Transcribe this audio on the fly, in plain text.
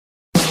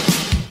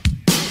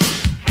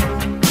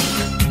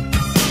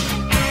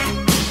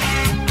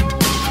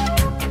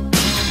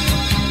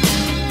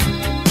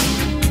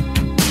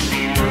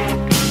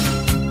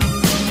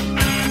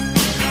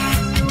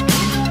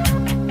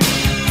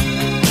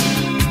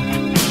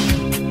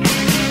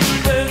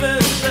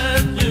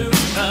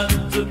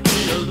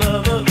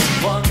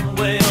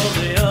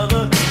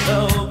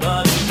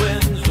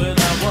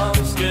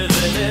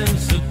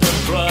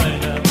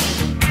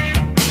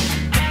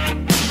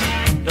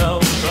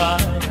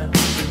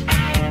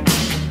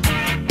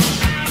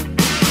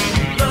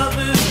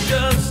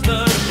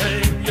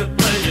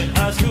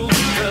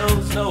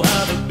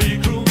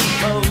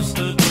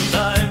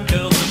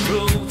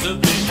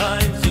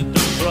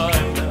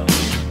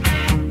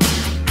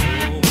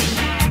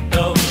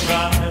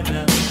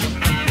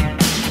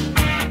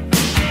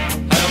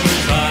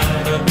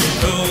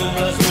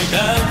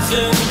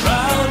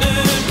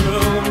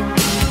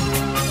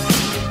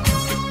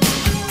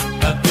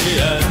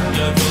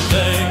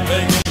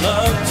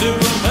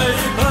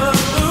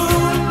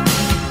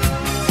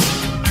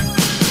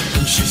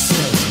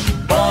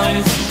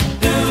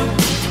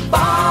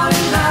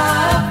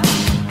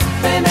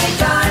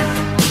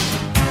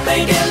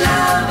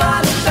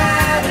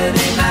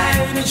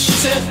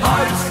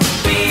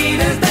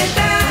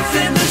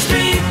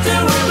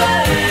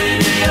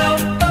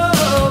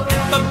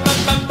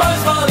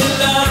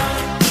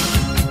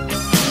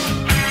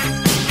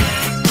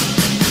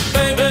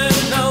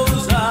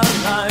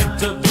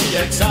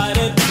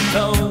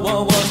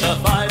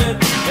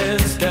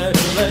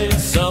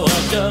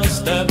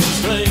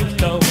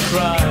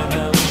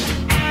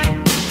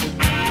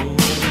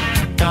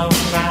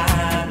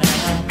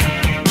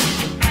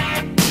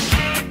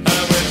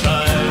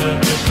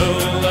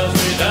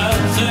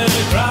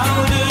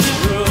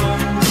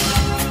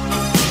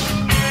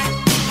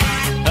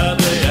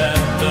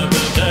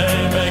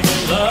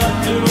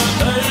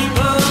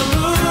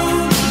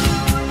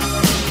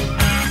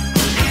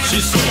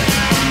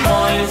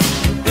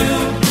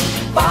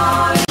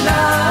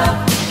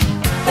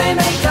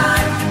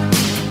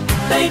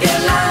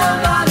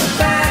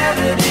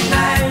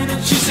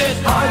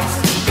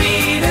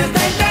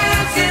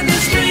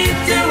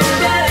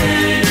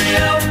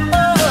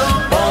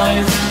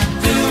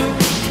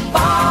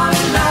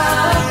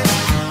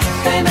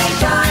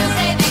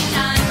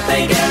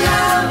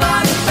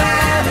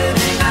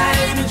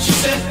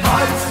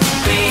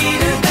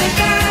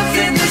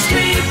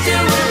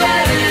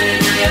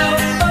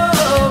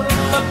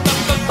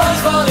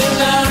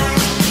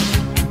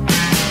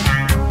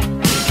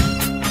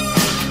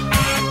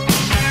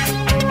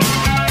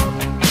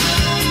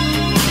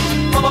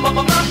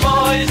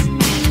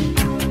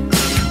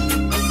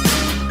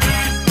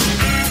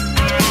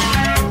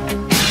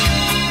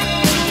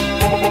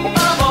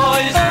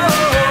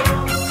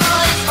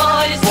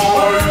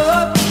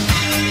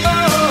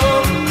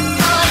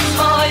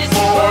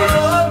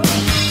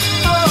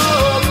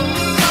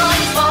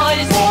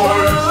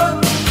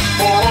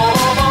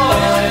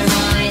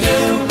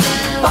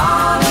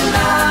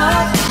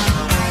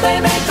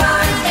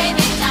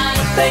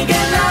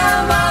Thinking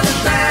love on a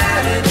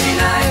Saturday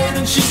night.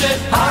 And she said,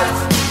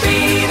 hearts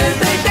beat as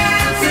they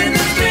dance in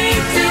the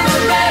street to a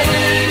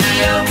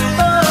radio.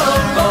 Oh,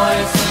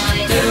 boys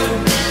do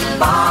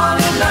fall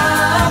in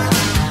love.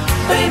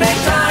 They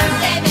make time,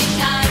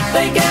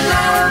 they get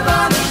love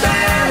on a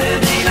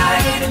Saturday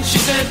night. And she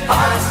said,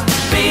 hearts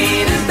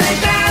beat as they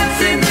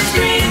dance in the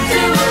street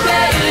to a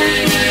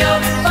radio.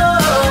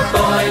 Oh,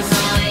 boys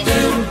do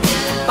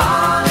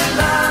fall in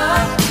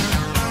love.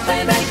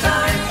 They make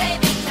time,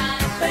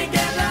 they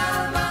get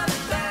love on a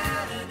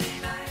Saturday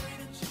night.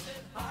 And she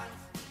said,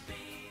 hearts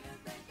beat as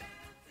they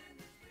dance in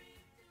the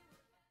street.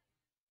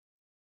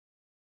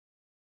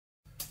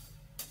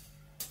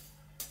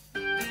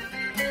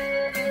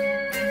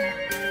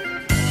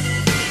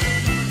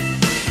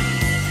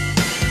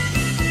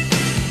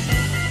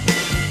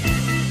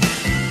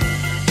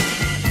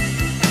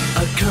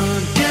 I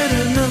can't get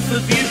enough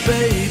of you,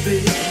 baby.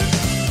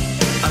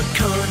 I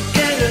can't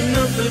get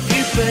enough of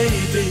you,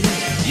 baby.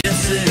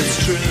 Yes, it's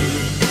true.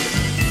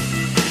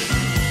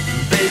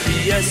 Baby,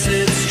 yes,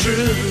 it's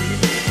true.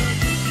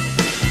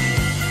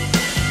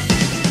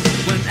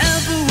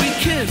 Whenever we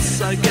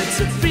kiss, I get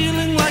to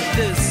feeling like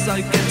this.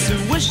 I get to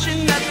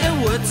wishing that there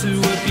were two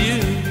of you.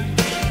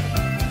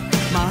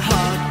 My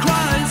heart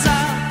cries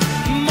out,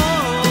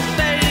 more,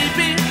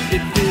 baby.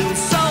 It feels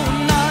so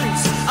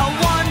nice. I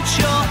want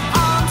your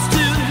arms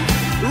to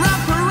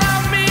wrap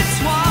around me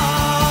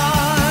twice.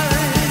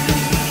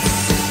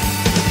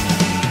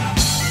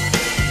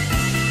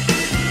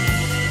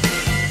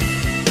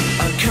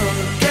 I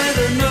can't get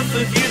enough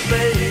of you,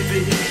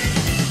 baby.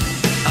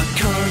 I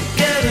can't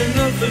get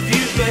enough of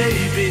you,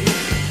 baby.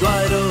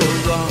 Right or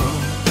wrong,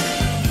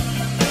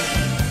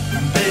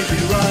 baby,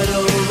 right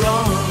or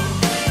wrong.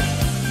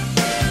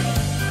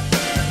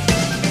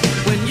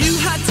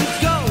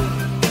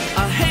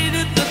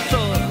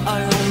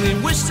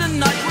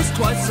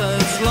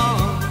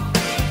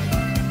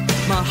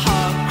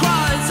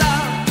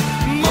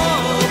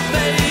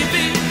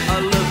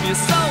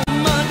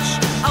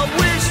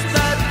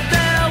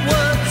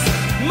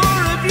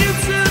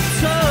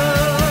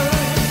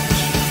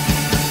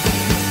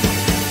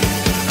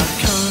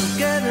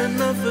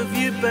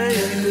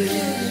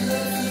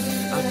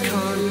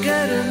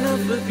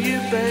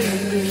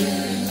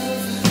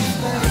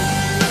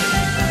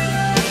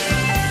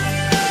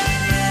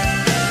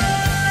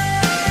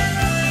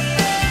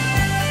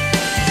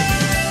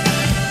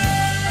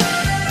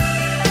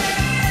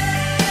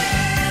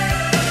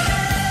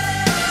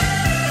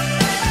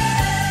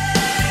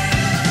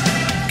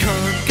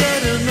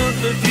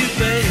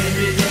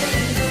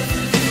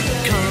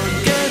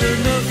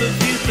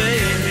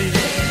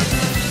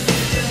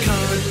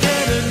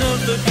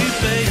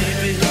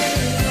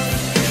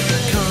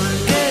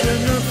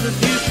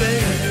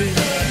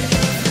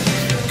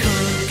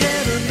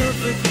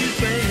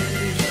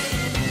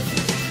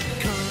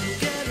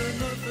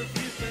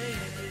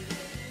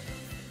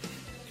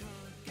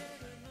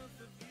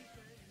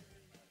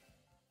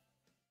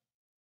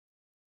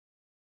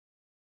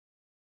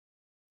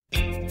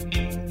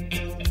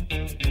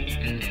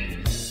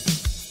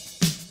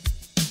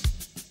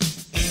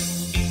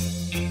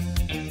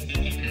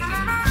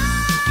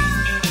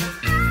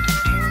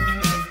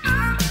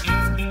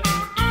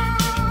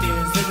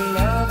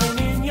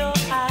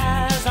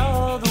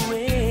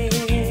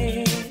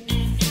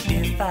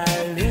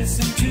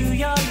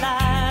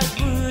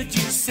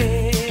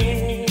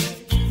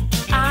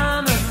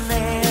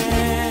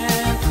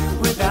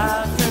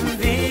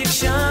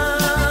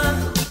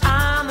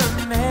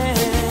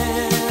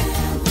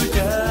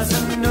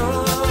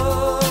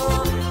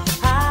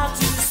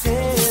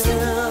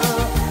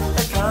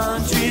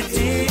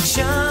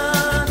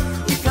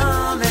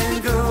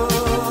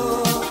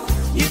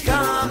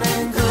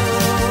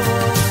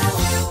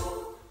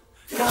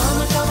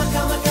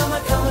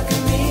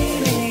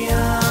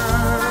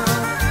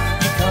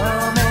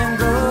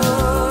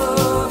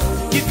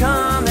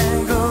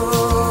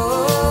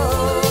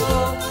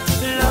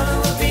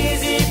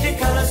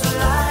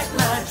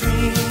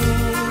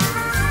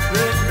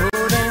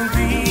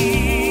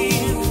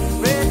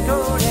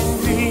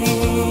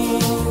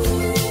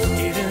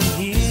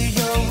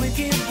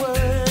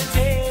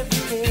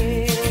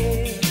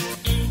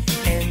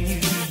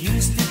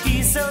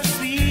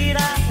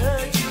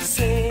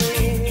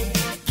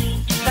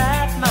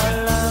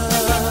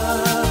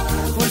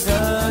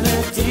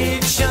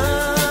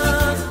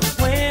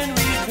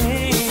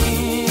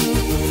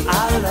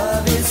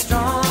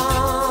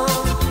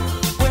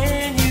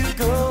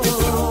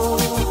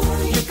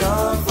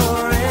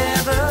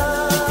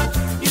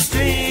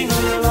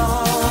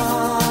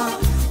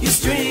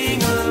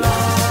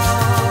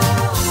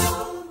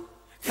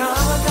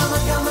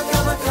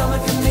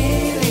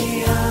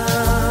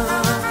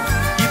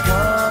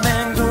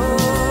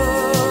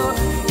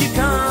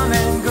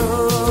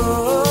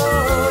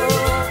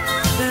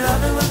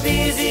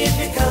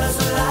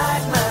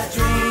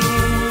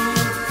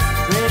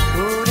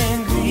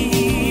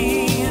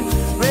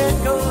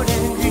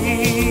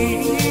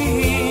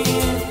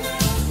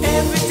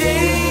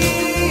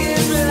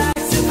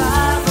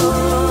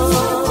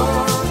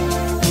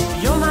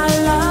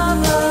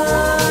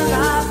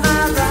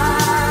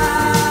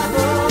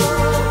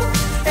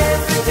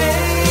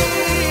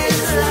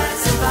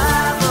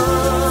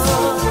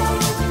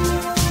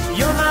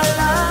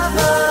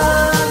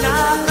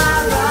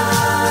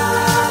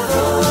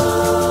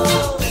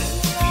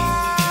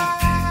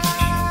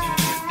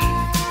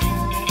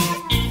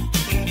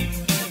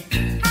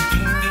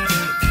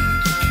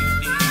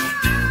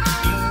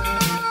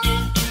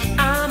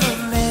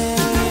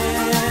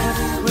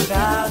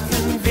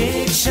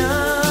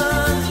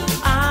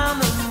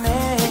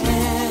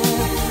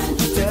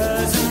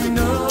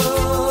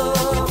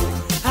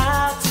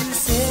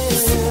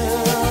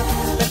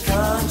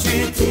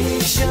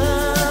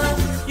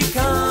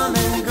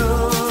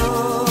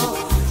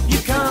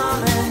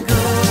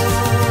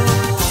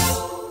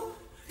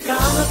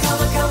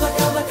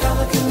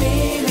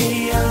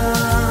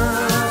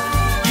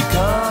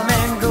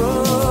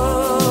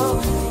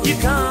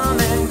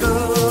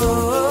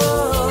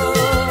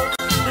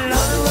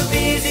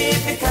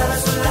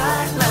 colors were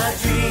like my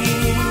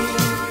dream.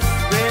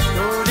 Red,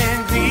 gold,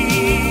 and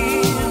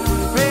green.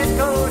 Red,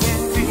 gold,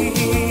 and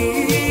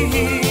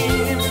green.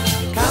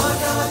 Come on,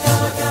 come on,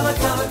 come on, come on,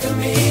 come on,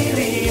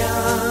 chameleon.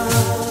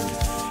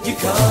 You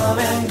come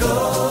and go.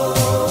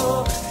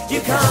 You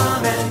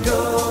come and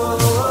go.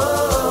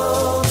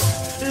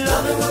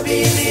 Loving will be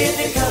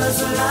the colors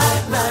were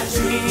like my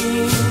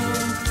dream.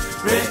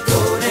 Red,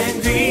 gold, and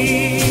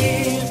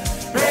green.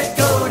 Red,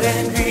 gold,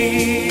 and green.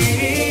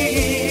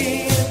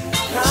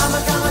 Come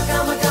on, come on,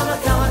 come on, come on,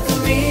 come on,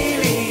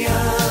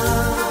 chameleon.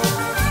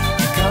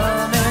 You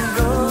come and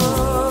go.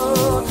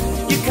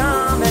 You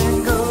come and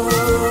go.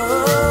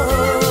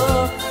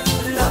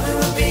 Loving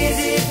will be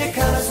the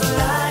colors were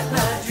like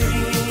my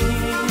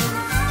dream.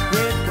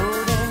 Red,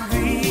 gold, and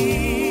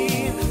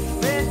green.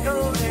 Red,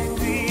 gold, and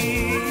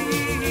green.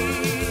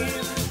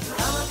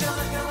 Come on, come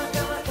on, come on,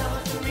 come on, come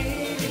on,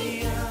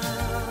 chameleon.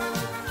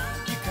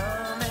 You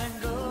come and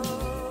go.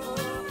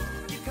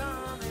 You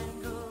come and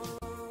go.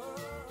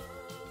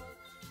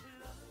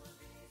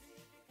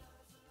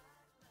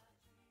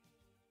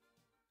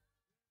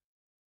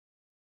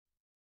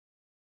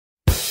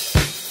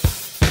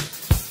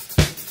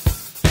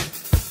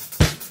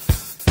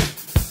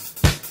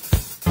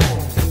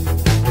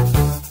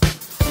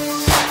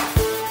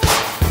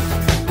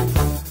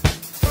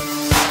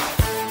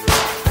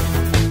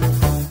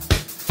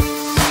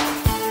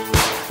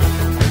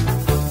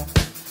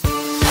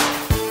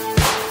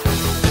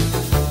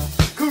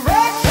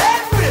 Correct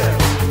and whip.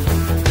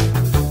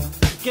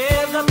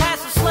 Give the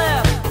pass a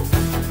slip.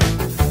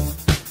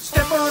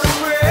 Step on the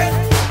grid.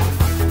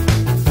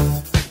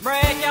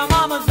 Break your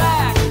mama's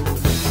back.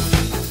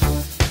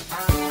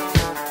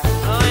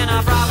 When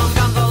a problem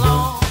comes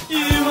along,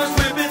 you must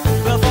whip it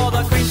before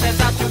the cream sets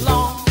out too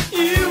long.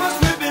 You must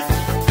whip it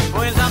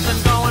when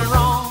something's going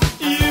wrong.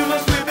 You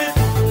must whip it.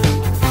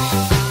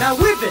 Now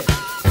whip it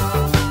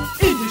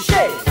into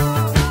shape.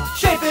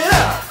 Shape it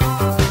up.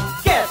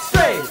 Get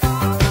straight.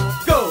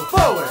 Go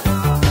forward.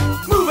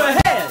 Move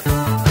ahead.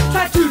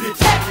 Try to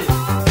detect it.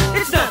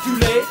 It's not too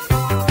late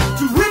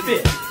to whip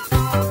it.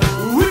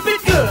 Whip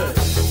it good.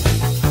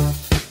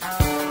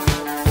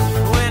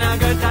 When a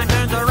good time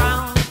turns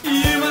around,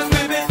 you must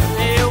whip it.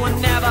 You will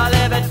never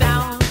live it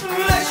down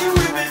unless you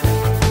whip it.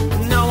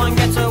 No one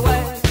gets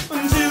away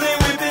until they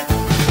whip it.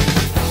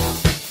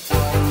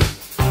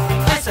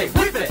 I say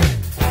whip it.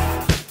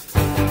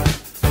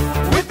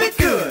 Whip it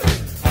good.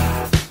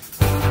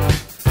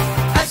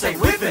 I say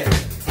whip it.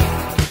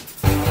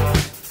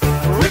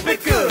 Whip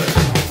it good.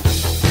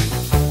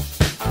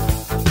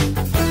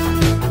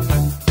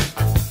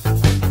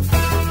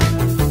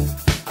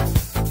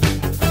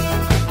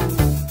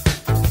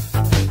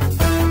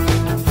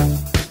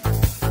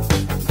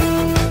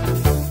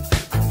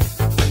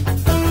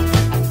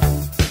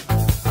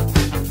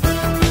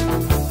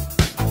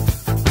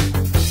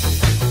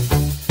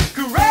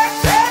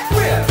 Correct and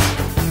whip.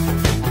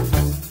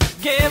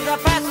 Give the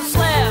pass a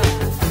slip.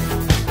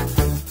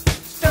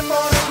 Step on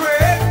the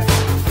grid.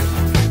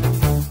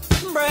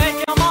 Break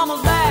your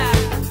mama's back.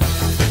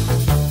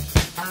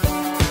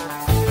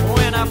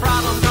 When a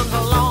problem comes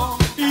along,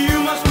 you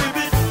must whip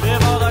it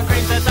before the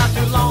cream sets out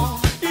too long.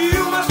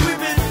 You must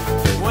whip it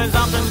when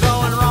something's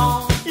going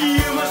wrong.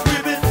 You must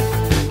whip it.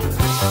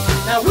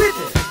 Now whip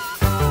it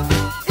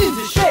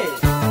into shape.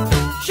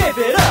 Shape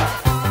it up.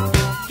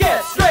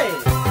 Get straight.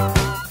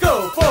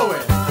 Go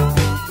forward.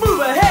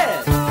 Move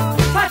ahead.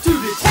 Try to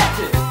detect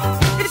it.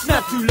 It's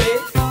not too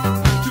late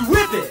to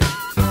whip it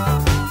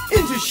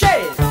into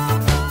shape.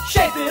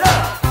 Shape it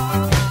up.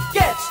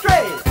 Get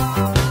straight.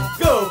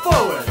 Go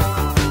forward.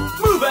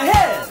 Move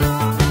ahead.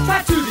 Try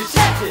to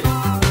detect it.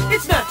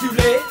 It's not too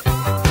late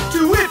to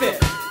whip it.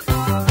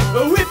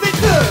 Whip it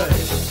good.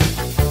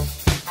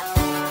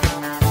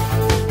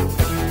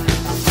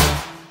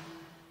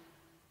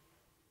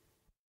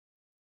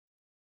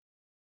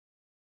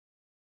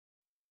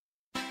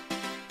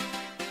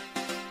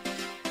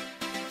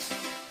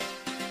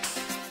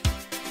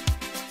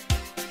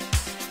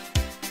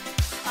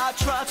 I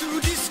try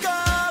to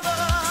discover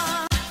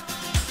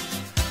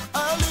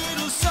a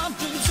little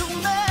something to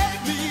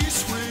make me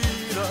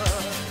sweeter.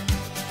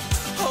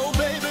 Oh,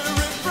 baby,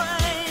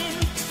 refrain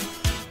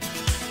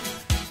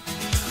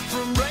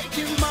from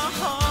breaking my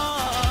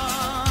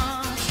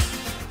heart.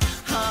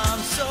 I'm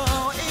so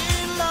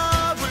in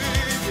love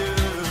with you.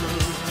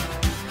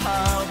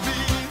 I'll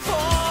be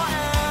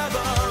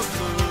forever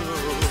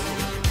blue.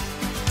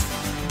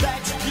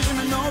 That you give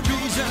me no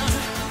reason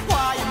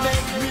why you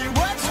make me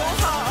work so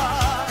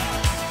hard.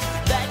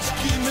 That you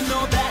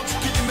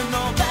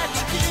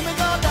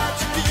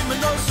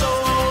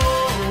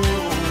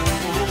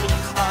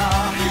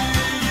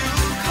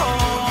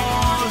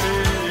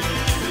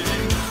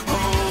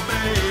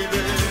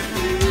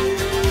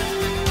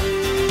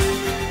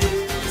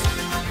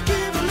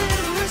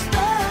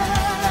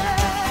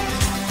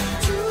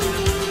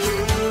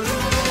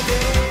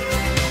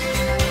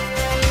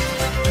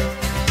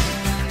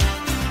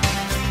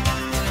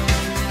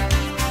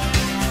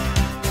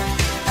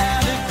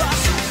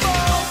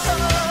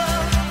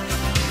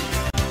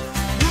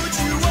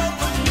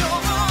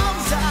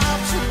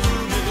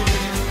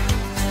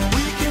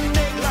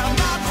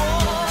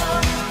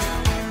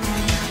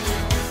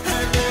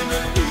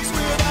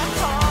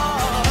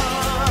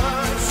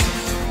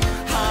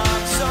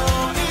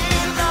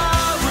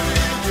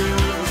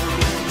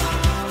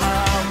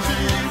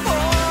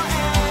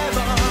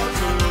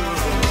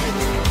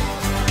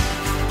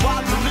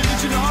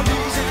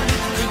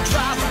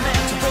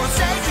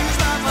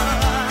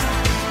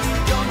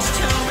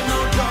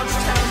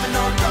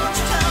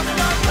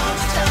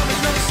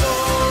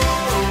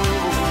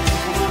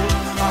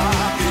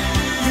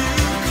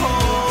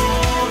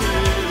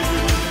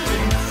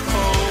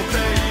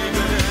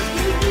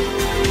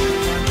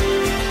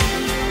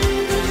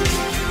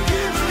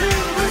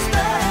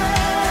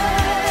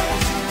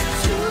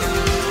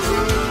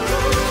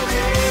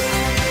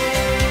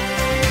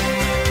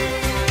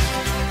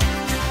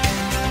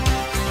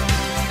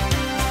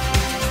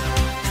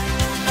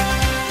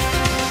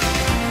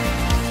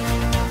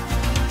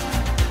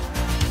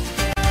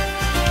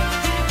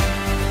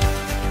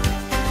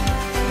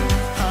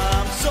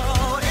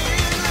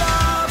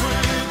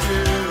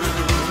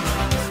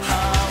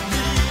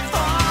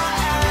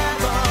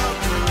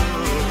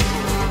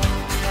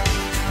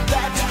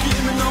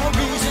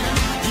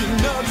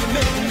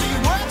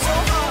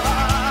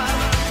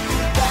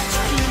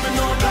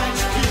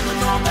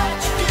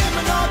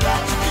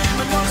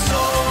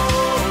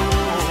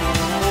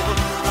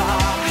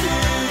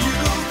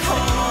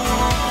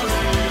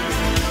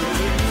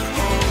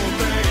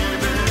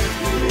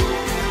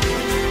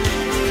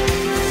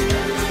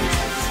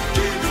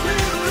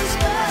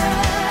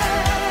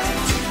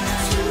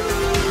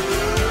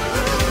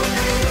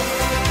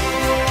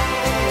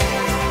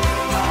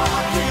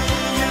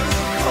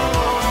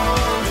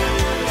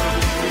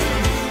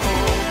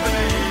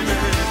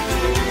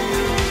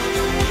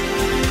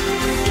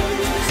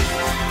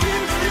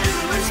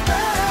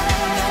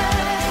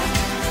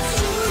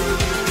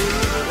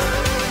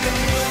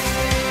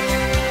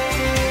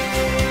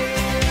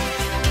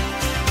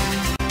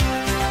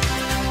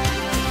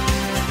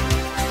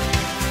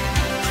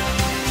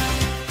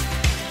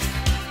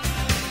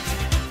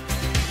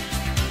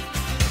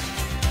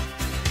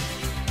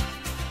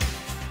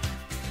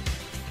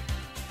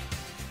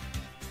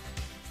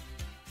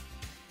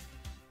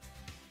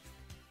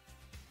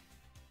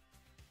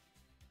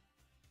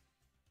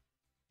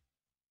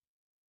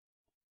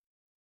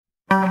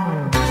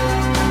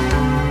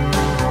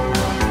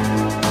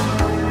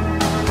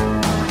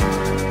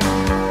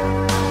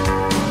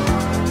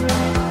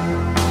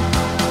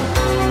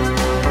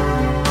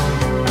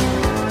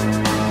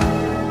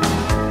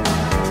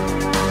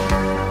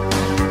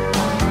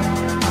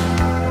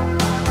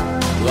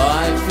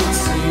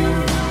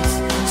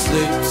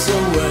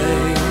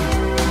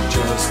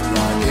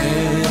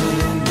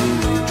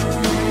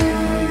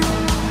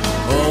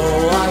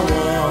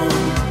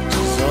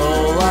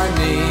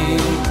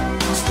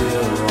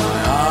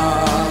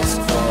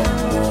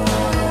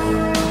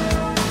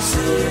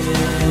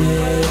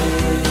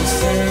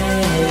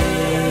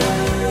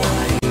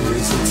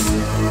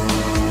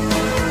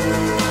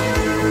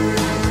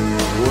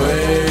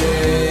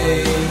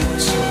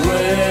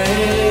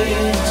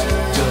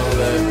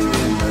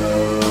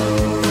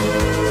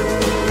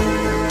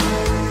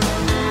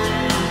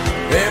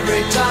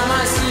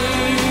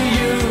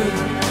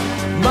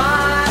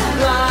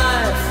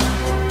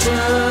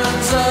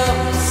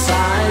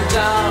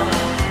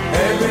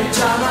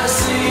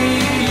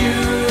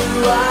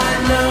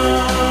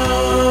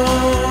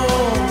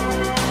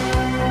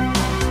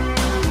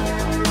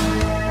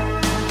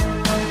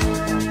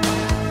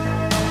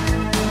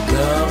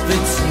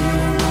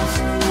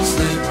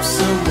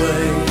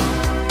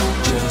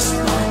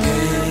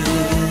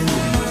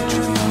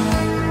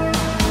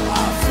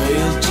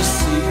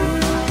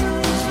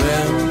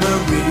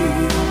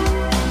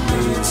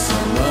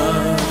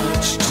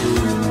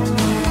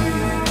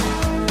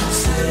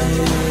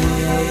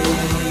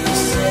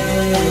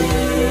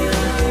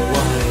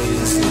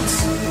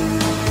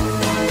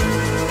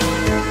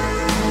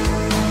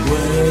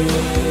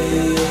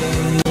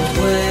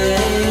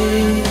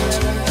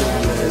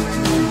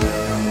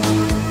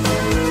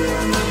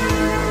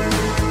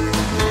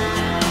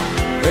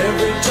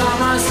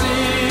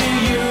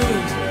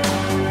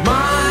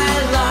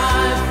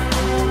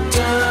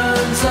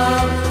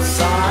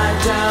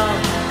down.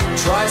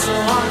 Try so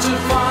hard to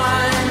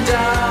find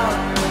out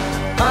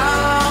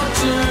how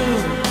to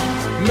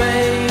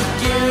make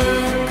you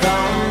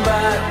come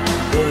back.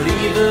 But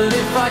even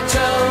if I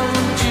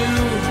told you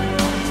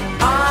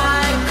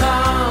I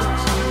can't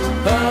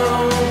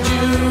hold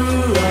you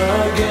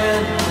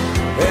again,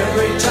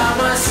 every time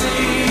I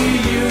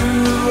see you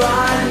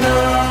I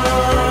know.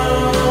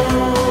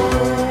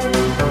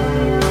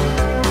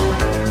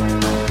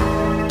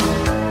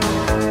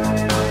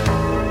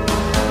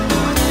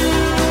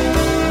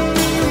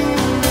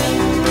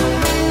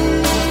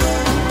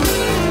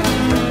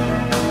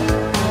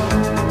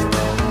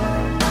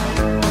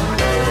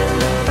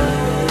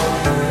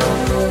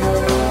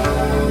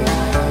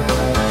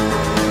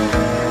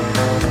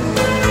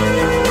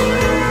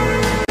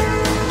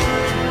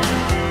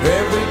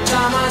 Every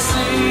time I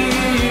see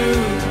you,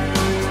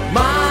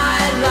 my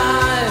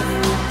life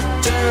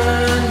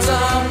turns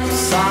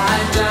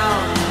upside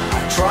down. I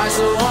try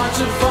so hard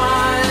to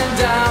find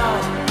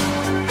out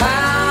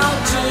how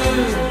to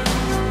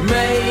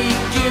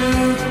make you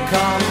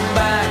come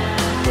back.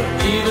 But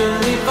even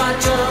if I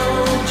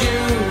told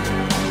you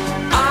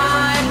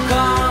I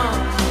can't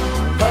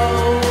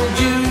hold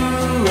you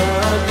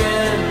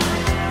again,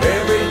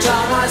 every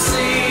time I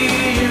see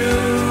you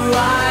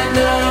I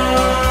know.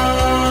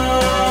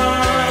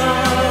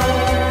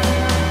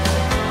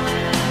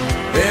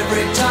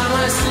 Every time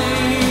I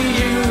see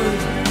you,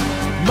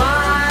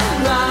 my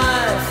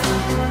life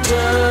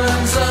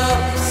turns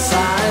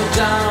upside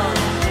down.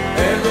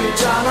 Every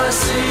time I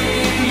see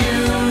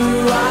you,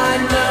 I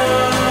know.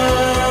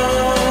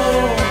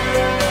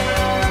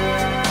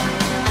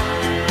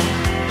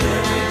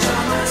 Every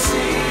time I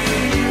see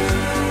you,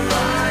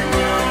 I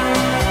know.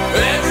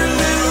 Every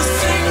little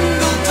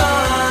single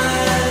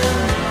time.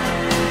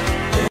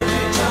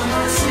 Every time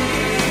I see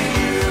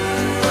you,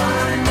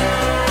 I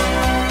know.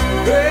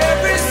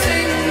 Every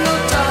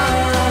single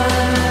time.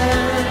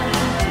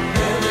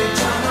 Every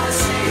time I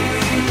see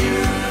you,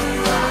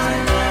 I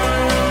know.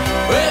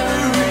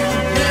 Every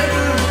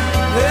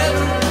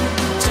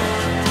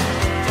time.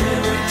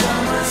 Every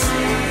time I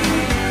see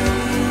you,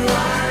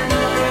 I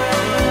know.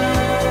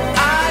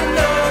 I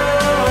know.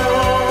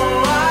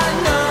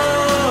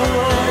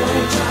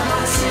 Every time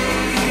I see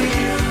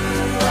you,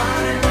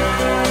 I know.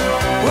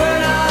 When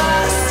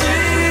I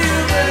see you,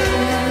 baby.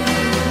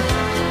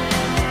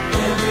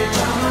 Every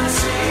time I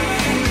see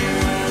you,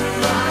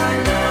 I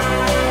know.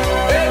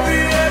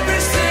 Every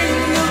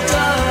single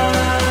time.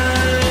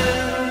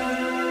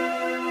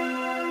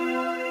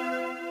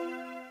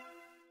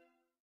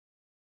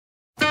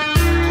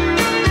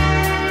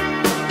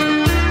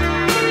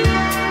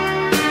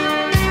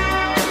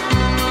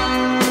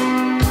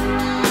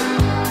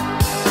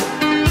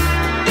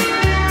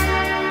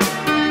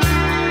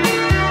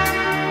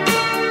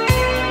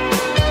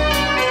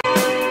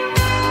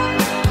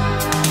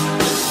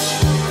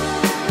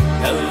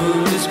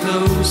 Heaven is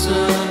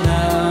closer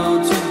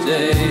now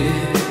today.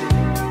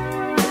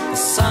 The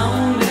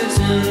sound is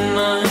in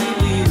my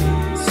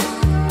ears.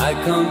 I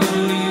can't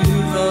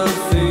believe the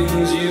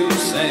things you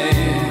say.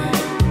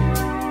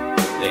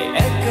 They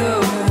echo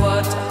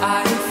what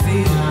I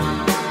feel,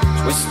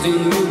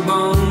 twisting the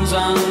bones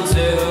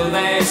until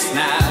they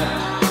snap.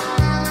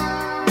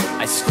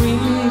 I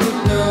scream but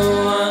no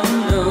one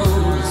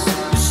knows.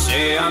 You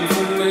say I'm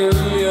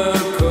familiar,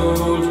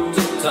 cold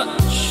to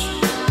touch,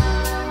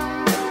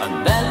 and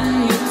then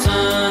you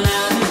turn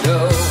and go.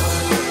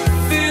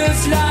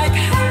 Feels like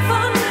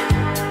heaven.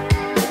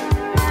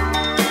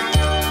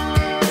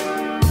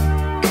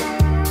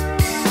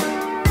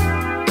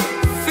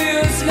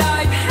 Feels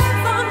like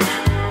heaven.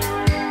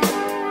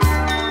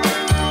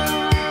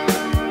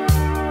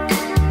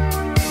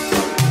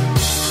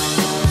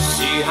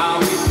 See how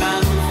we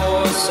plan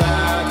for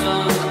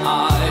certain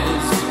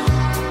eyes,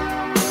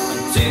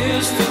 and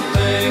tears to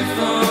pave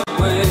the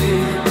way.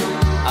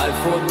 I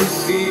fought the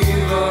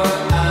fever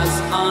as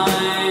I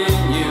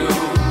knew.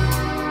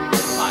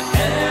 My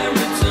hair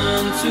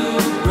returned to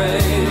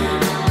gray.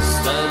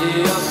 Study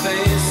your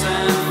face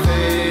and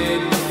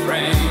fade the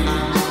frame.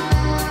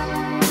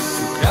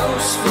 Too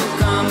close for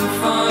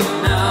comfort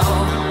now.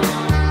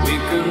 We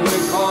can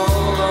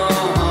recall the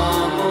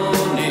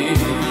harmony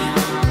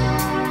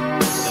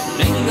that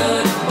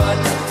lingered but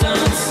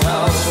turned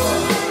sour.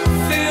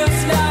 Feels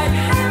like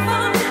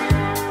heaven.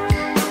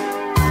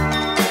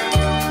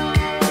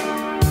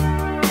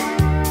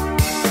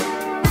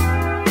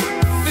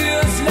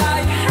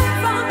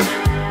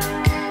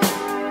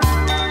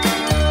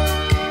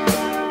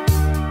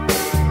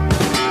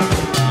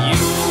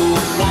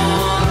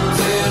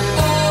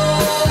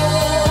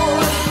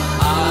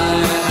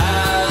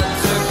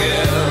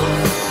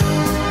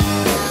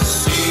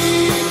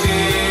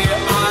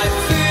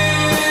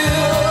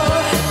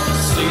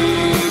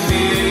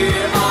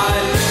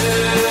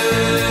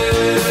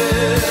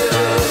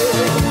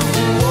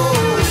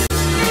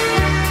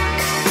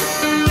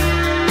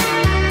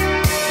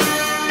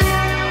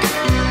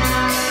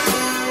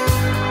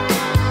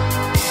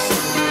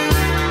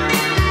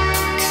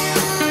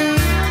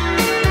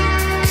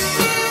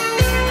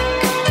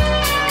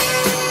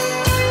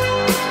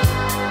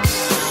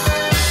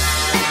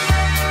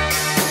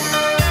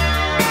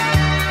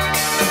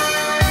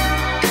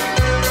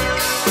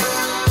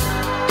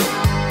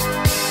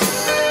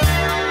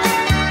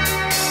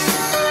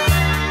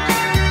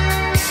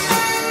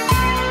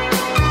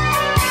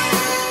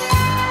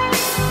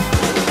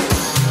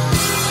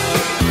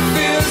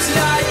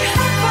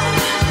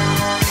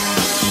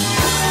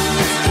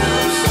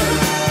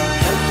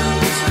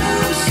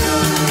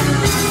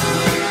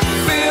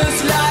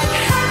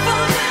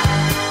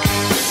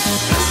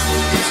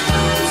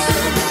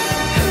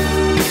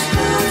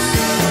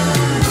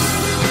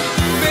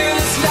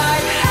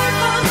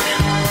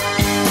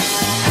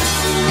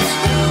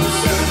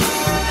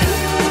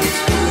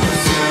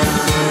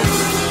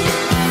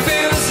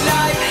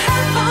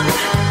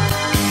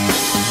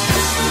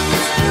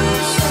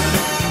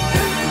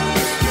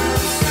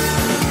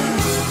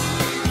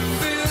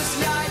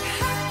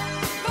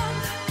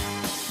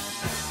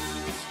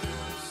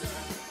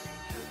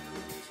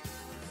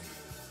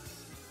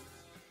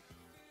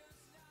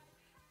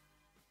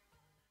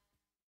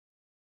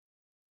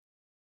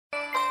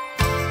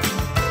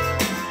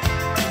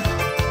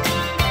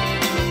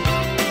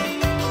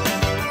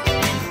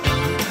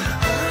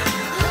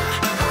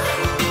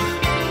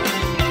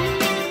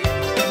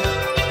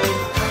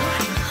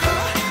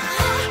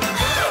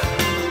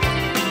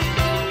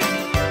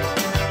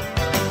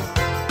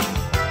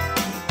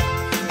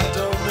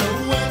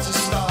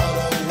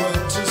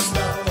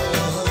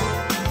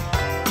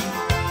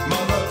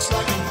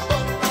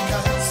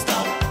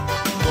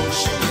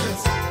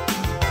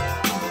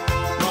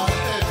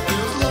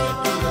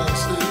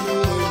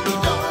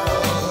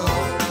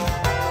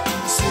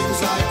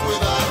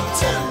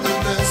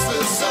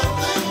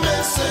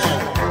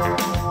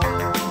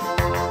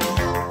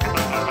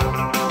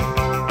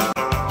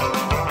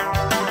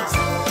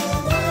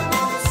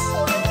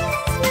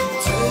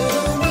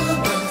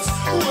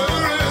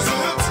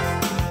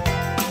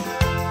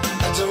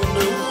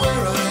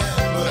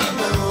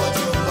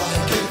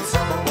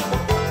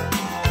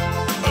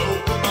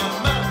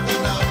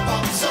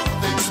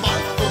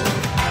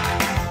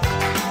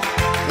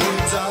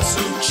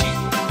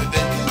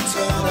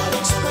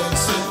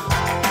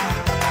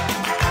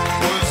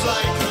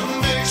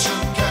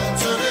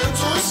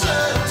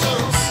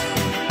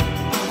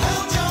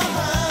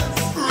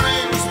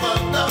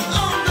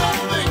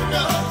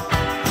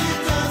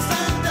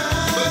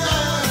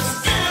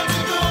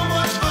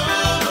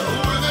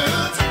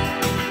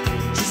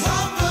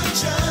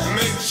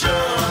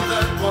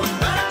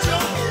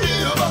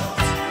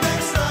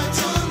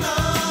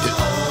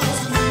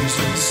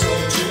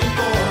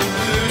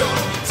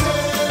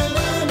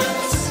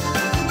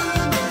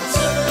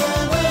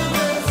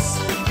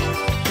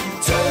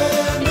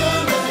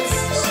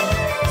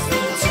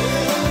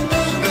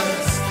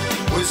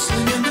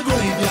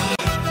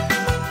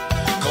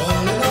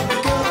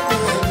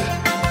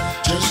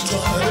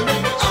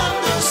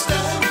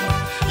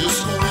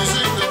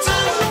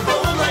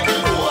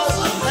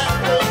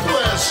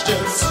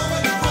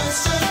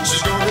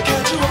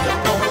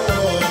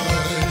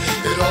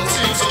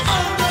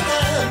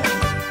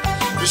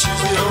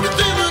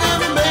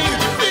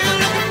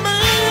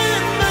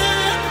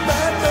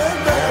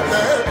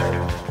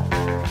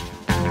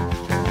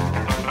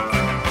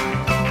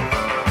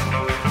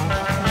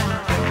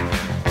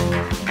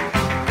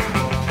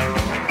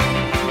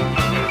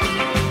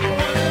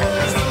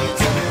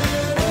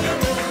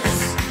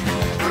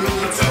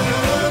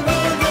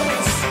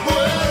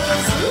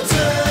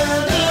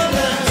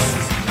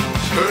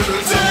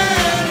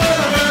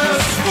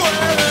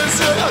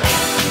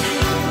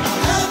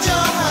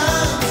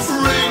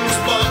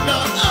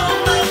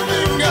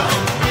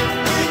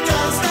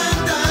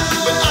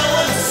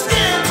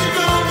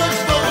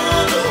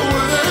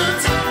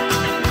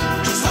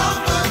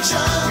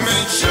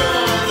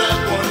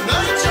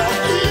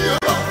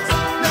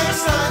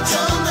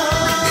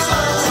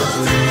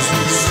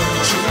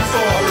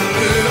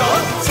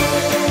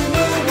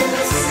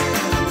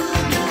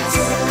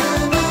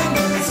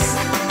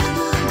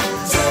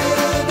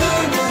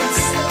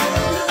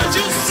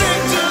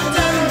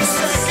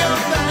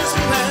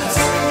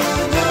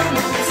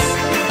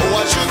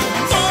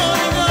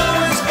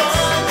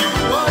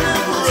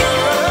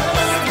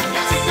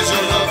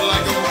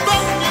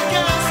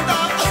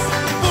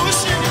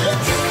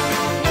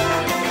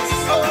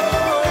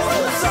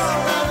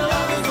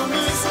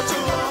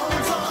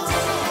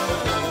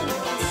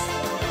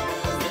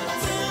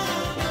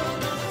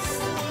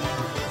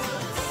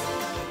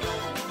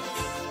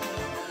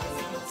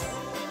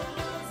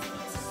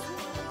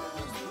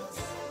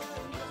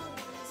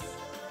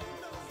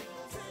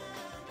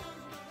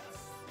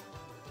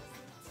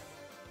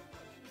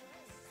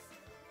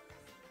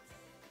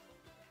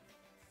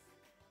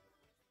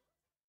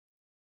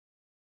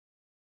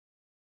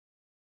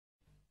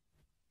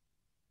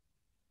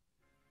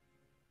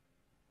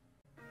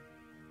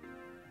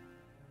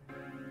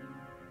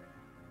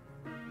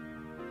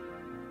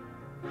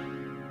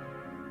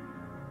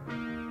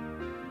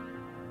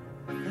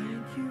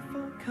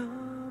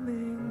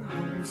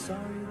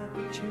 sorry that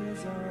the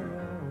chairs are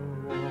all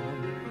warm.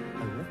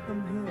 I left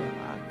them here,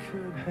 I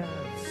could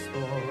have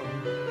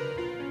sworn.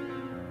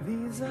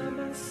 These are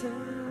my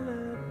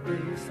salad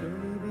days,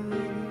 slowly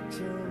being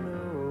eaten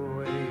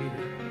away.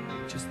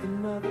 Just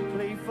another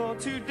play for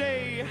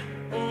today.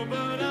 Oh,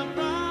 but I'm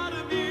proud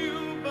of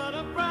you, but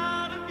I'm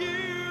proud of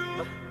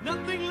you.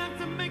 Nothing left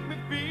to make me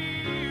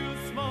feel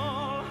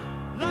small.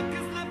 Luck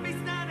has left me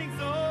standing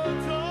so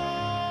tall.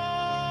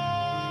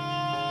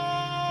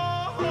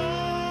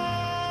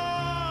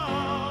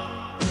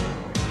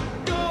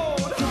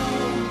 Gold,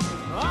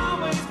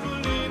 always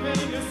believe in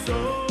your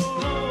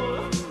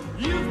soul.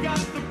 You've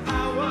got the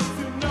power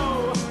to know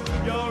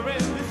you're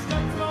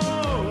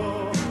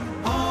indestructible.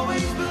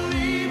 Always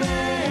believe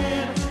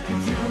it,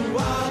 'cause you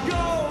are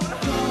gold.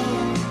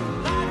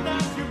 Like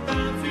that you're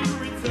bound to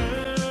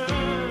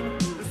return.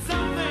 There's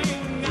something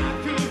I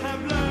could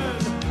have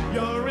learned.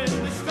 You're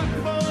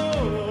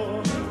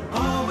indestructible.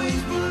 Always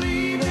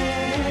believe it.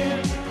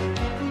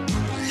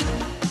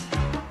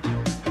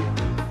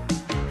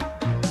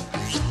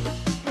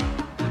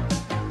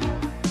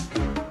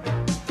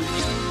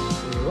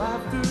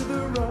 After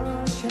the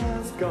rush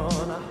has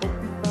gone, I hope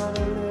you find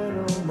a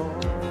little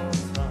more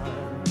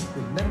time.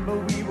 Remember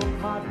we were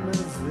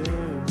partners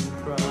in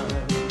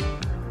crime.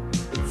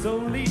 It's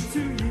only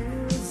 2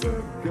 years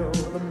ago,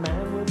 the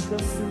man with the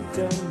suit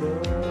and the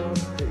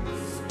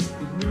face,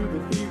 he knew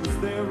that he was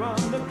there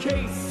on the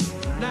case.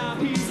 Now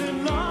he's in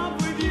love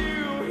with you,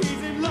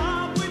 he's in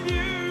love with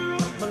you.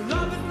 My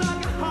love is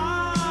like a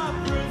hard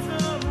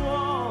prison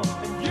wall,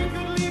 and you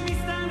could leave me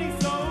standing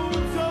so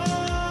tall.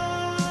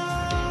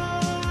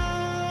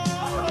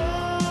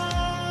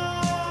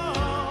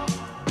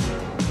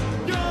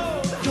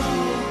 Gold,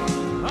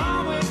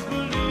 always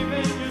believe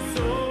in your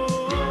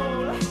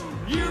soul.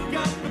 You've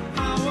got the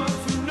power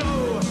to know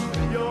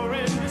you're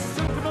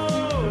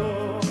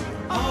indestructible.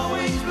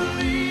 Always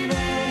believe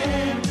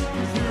it,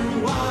 'cause you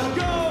are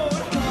gold.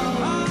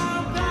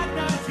 I'm glad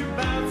that you're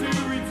bound to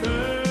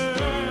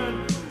return.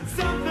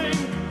 Something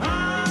I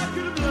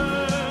could have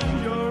learned.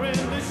 You're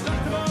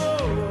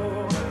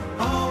indestructible.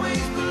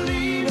 Always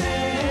believe it.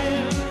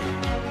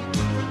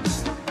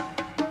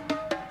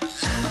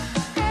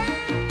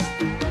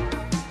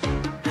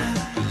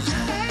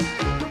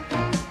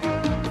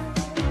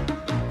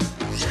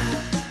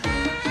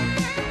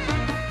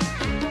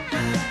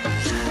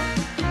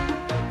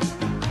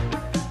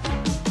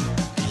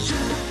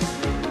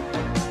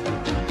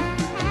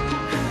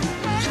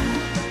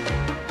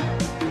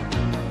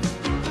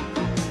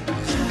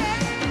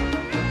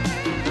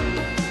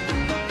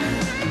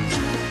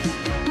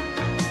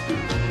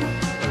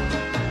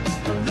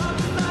 Love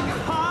is like a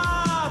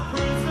hard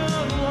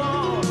prison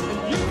wall,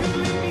 and you could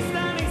leave me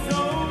standing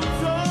so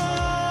tall.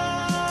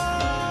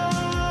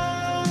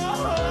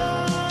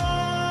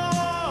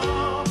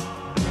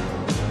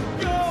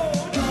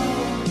 Gold,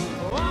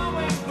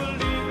 always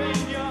believe in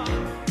your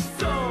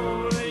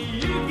soul.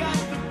 You got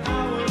the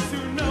power to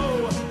know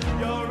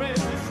you're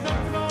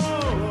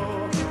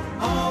indestructible.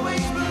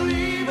 Always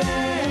believe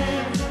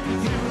it,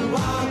 'cause you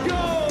are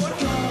gold.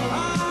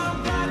 I'm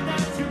glad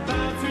that you're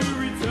bound to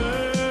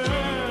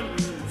return.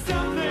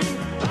 Something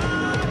I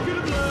could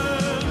have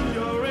learned.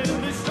 You're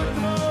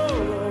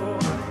indestructible.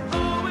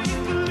 Always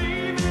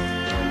believe it.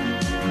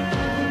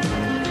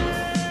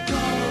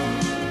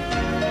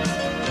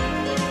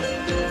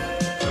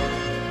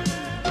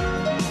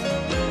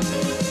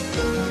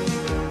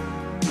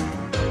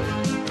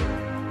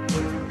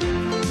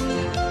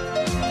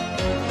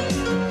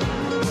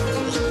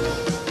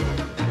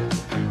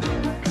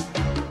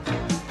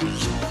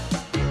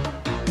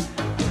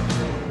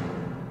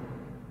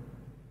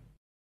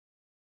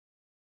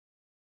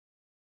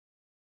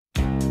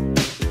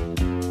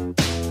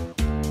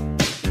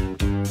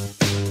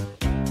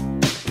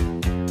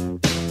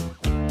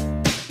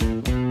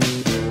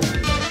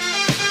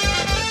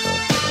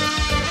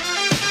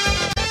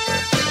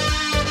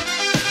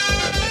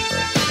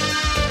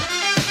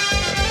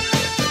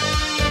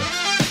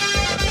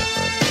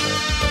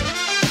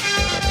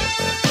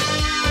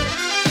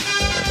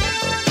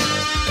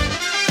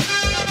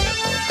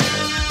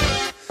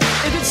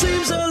 If it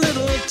seems a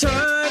little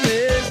time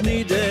is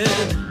needed,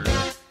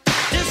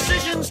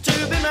 decisions to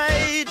be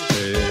made.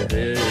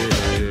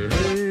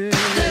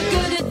 The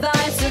good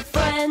advice of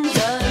friends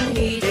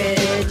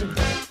unheeded,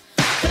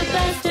 the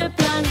best of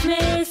plans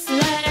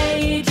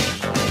mislaid.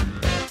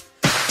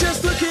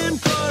 Just looking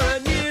for a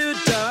new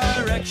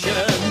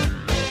direction.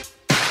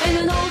 In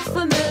an old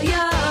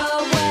familiar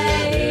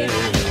way,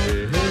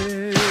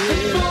 the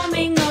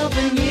forming of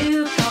a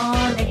new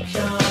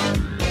connection.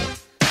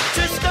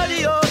 To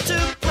study or to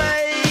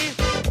play.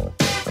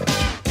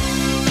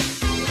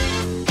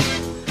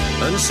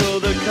 And so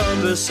the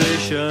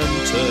conversation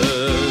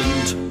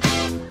turned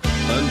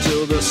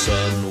until the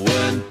sun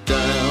went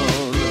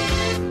down,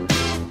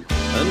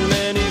 and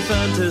many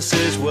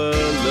fantasies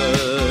were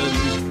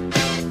learned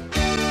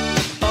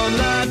on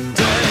that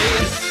day.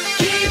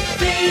 Keep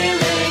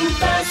feeling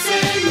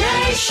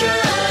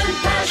fascination,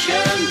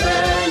 passion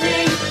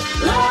burning,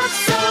 love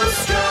so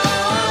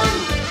strong.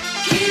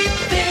 Keep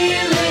feeling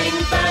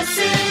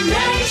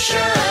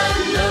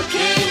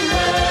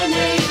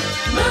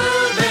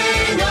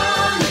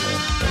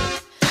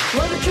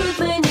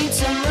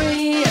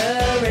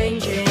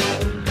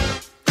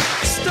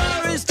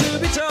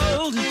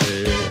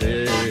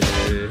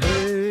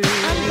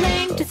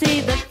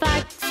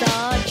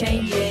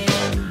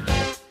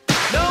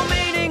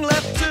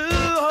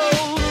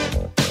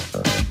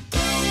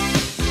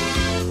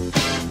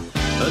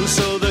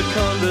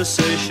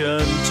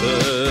conversation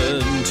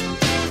turned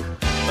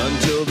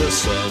until the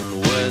sun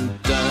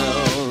went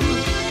down,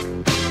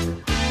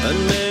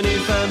 and many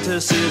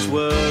fantasies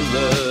were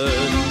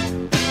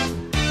learned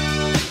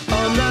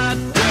on that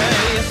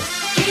day.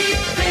 Keep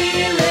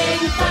feeling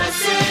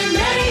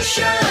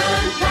fascination,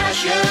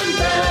 passion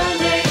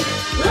burning,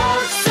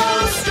 love so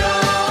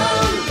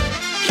strong.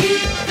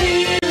 Keep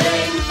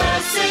feeling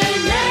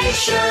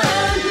fascination,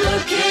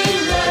 looking,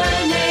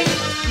 learning,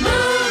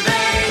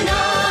 moving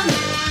on.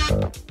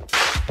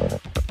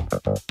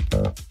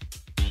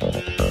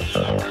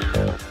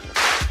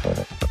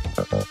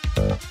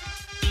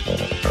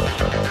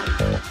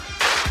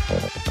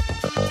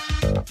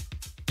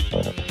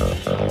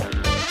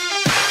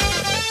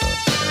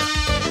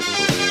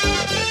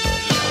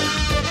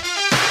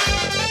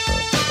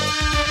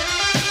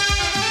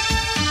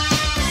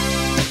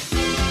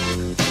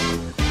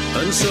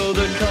 And so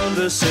the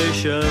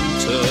conversation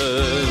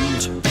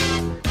turned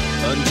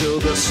until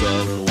the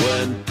sun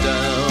went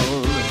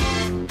down,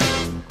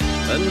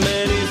 and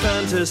many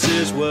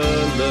fantasies were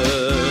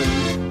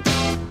learned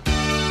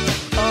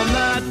on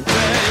that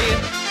day.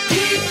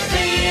 Keep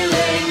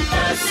feeling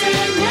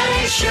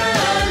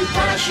fascination,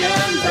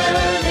 passion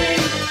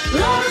burning,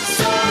 love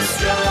so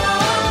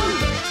strong.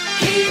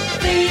 Keep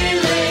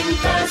feeling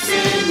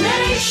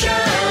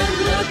fascination,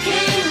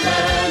 looking,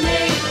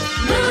 learning,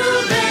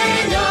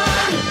 moving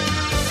on.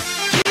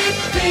 Keep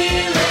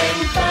feeling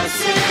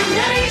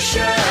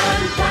fascination,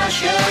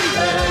 passion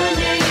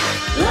burning,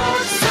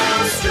 love so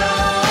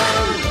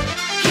strong.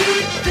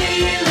 Keep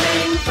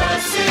feeling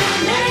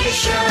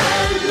fascination,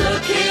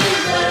 looking,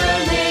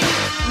 learning,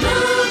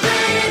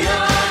 moving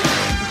on.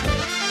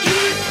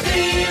 Keep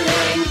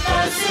feeling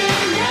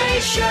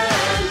fascination,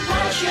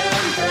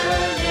 passion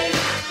burning,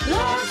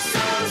 love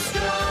so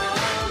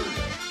strong.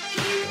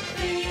 Keep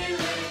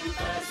feeling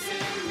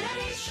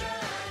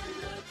fascination,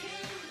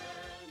 looking,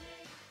 learning.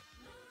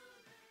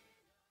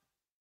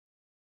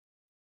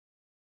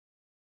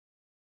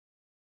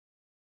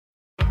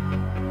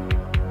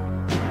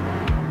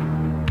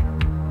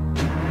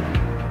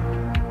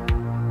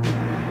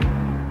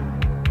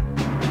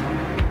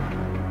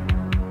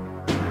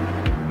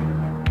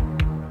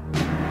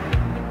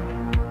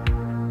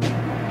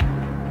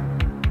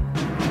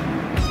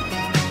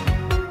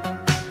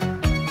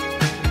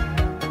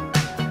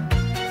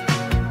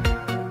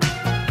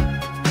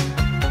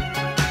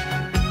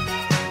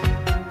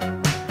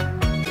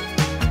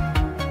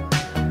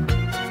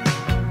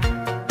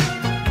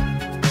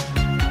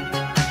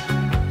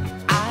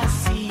 I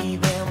see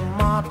them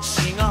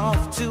marching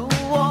off to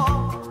war.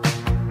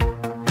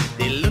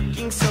 They're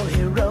looking so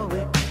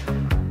heroic.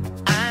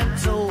 I'm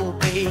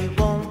told they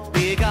won't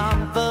be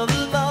gone for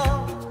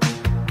long,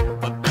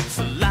 but that's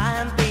a lie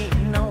and they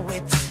know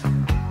it.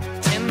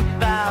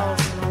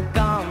 10,000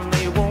 gone,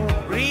 they won't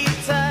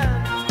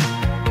return,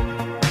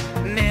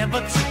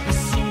 never to be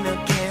seen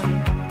again.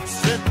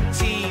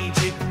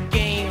 Strategic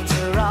games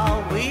are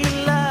all we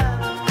learn.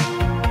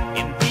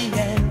 In the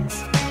end,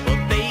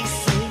 what they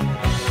say,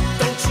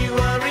 don't you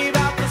worry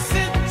about the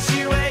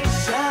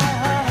situation.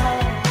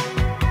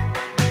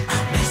 A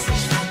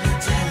message from the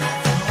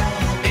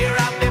telephone. They're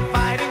out there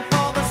fighting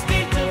for the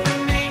state of the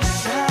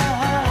nation,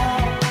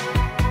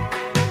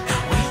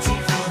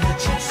 waiting for the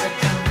chance to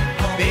come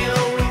home. They'll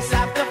always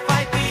have to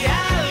fight the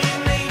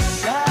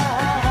alienation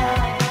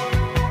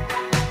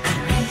and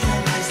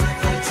realize they're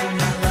fighting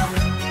alone.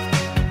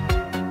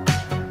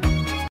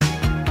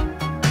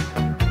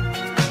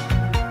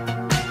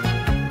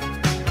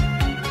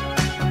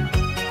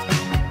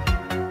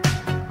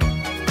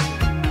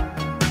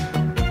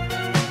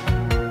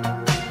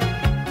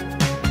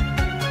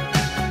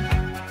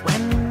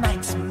 When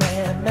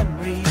nightmare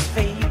memories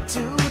fade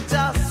to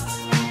dust,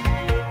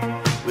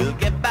 we'll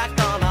get back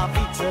on our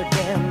feet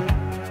again.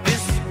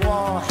 This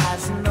war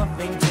has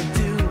nothing to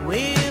do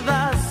with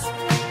us,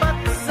 but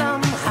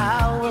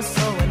somehow we're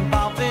so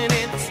involved in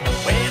it.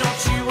 Well,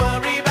 don't you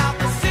worry about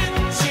the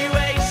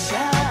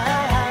situation.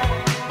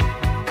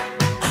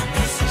 A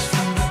message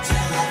from the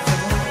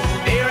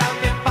telephone. They're out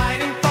there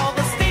fighting for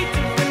the state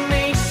of the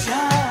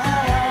nation,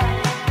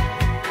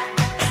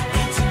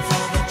 waiting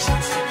for the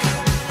chance to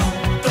come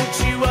home. Don't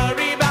you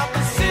worry about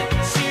the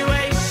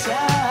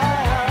situation.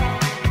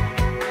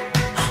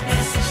 A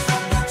message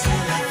from the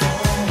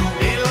telephone.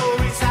 They'll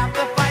always have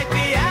to fight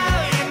the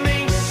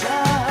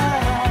alienation.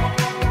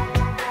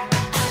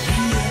 I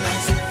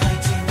realize they're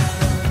fighting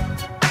alone.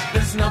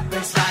 There's no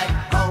place like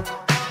home.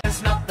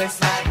 There's no place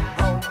like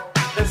home.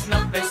 There's no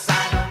place I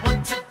don't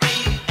want to be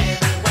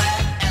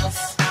anywhere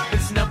else.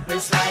 There's no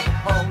place like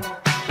home.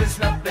 There's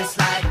no place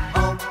like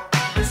home.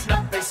 There's no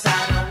place I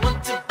don't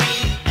want to be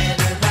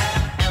anywhere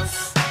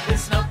else.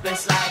 There's no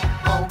place like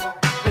home.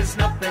 There's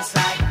no place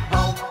like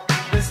home.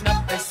 There's no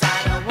place I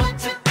don't want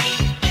to be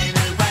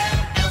anywhere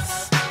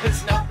else.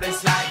 There's no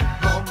place like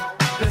home.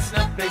 There's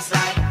no place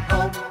like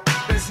home.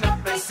 There's no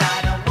place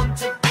I don't want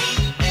to be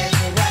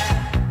anywhere.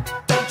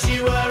 Don't you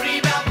worry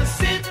about the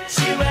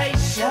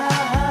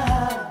situation.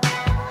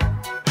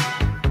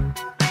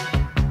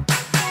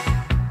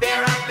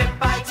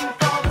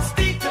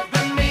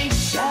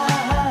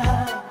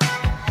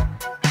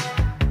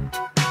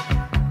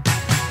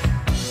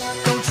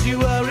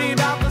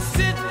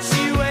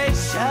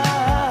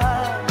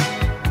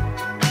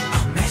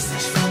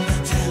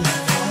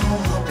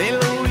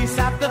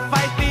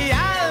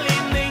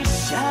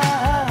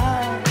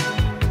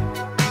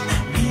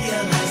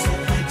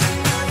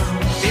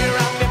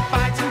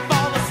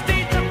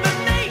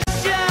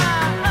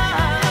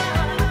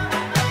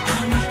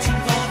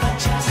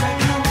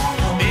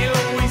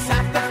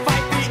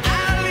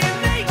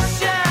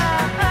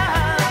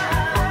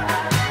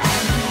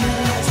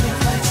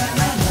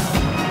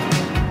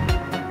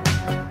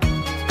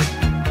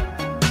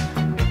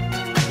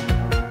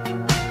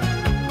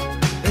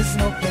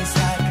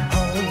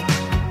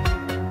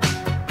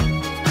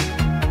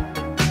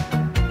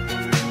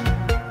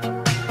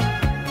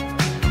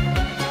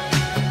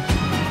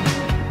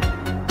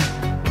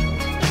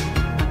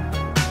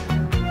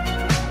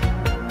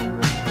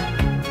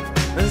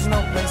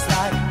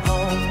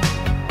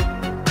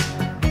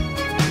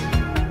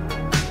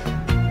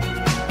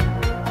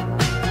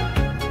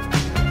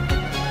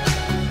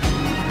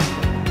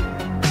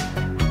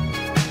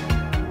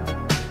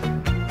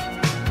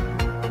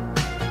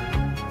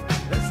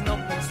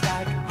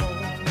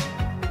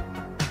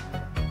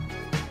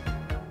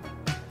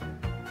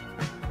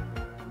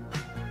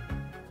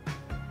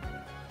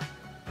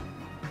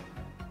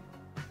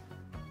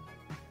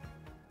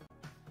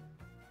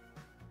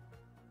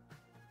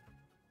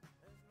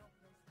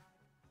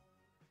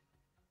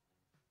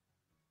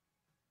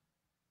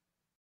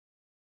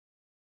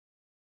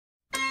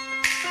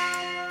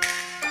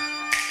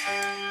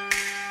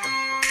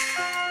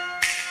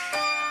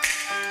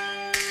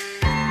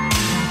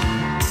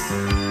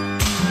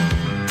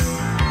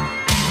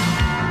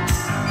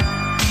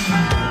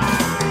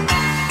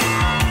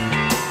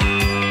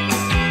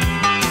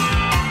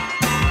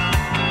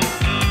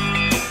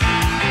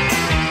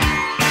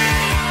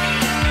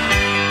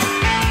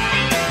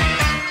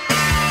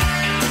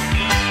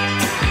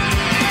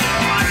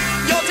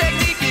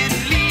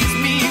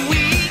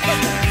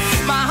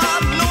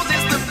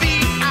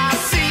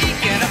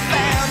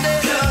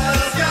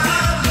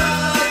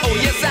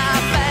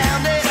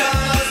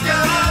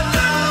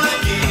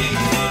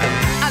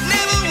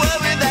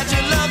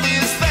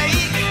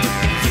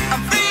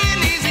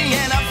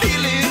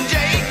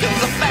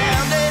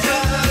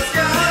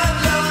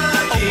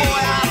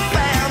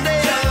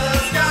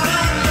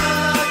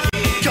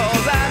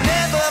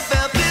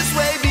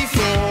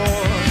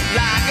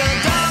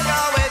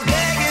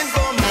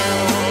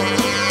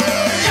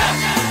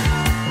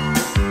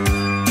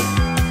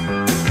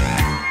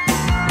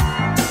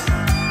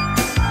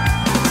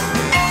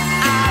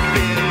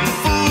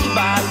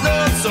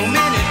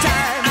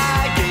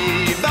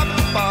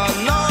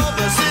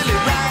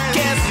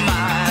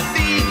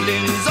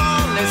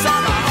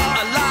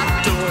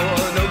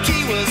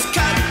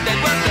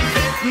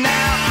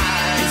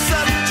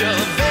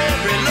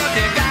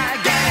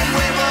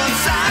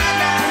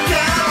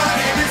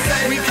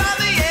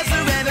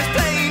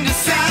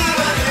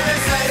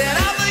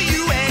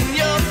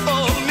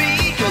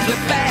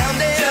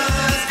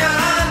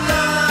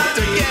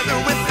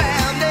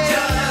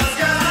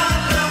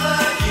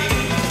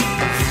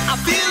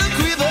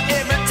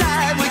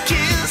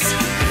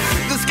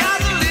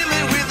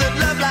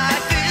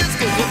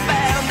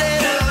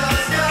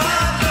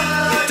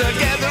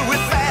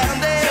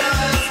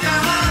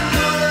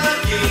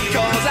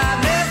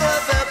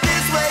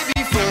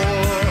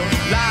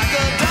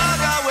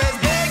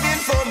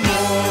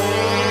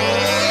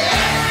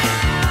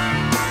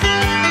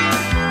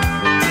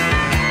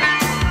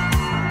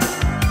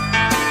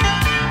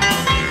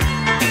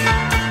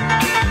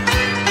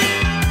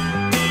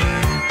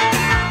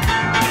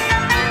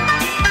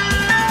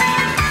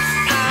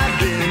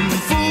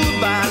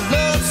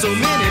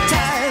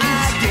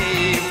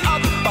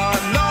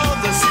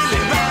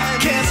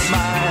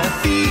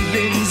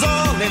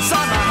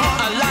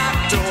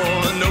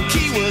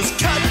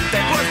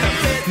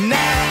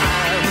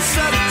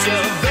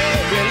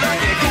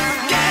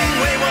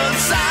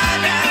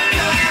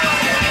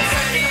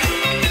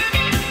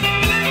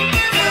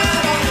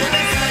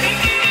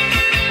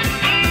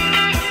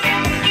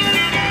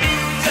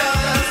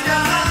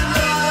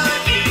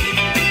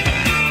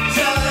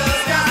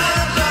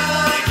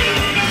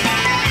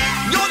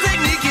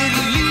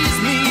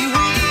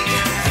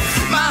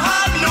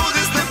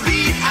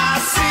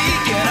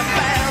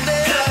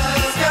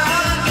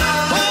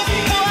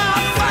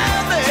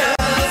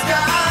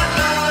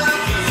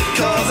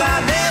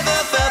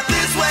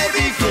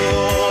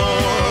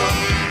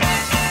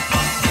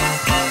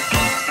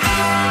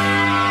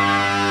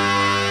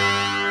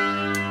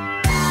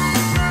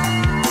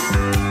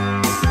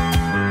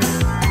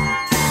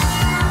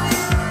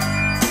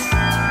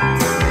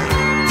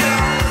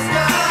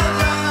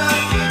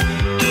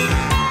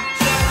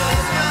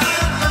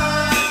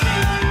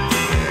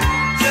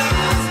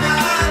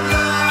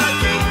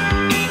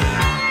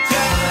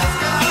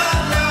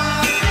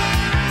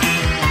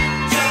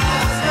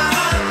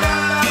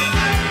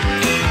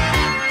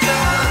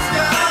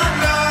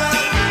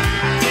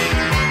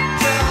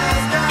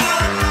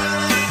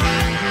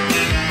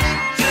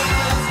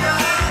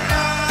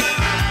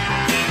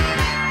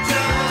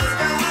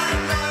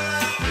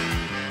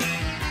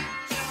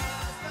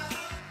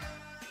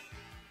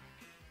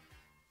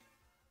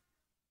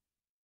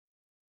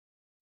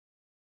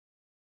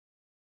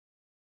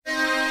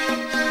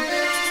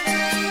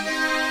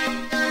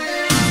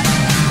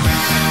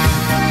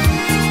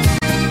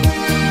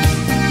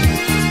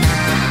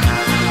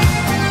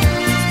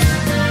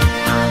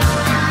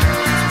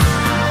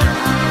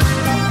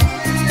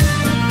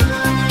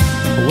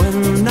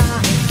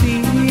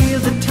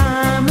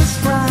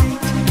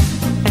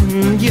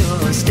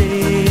 you're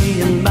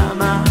staying by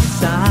my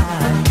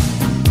side,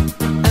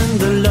 and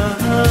the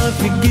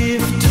love you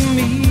give to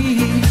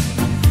me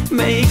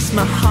makes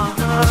my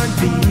heart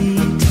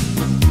beat.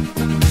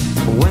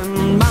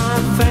 When my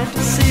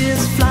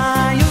fantasies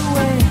fly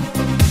away,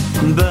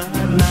 but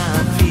my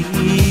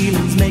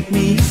feelings make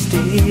me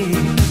stay,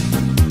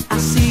 I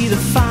see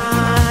the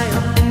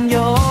fire in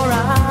your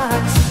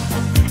eyes,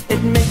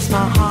 it makes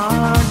my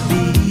heart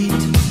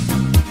beat.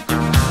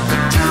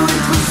 Do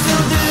it, we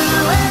still do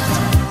it,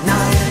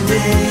 night and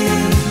day.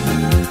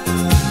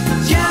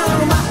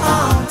 You're my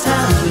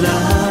all-time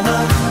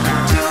lover.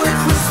 Do it,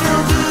 we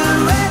still do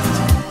it,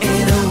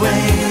 in a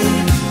way,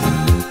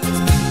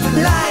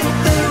 like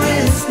there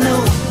is no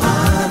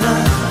other.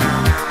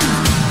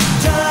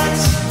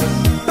 Touch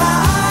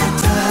by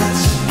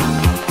touch,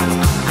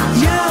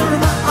 you're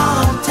my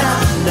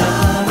all-time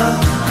lover.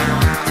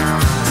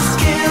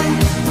 Skin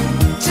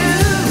to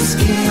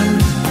skin,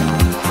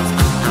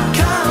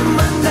 come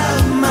under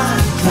my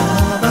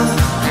cover.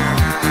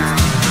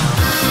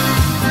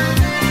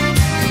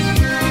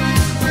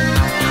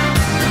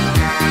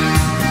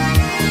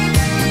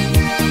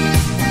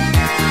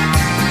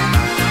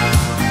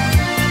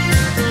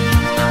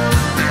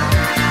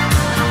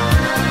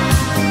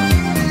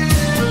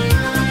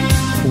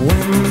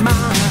 When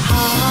my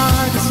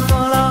heart is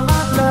full of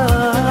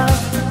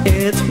love,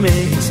 it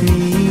makes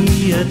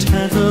me a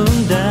turtle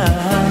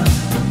dove.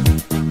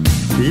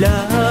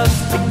 Love's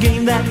the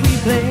game that we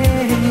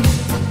play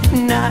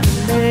night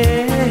and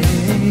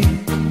day.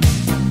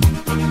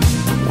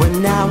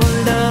 When our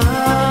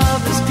love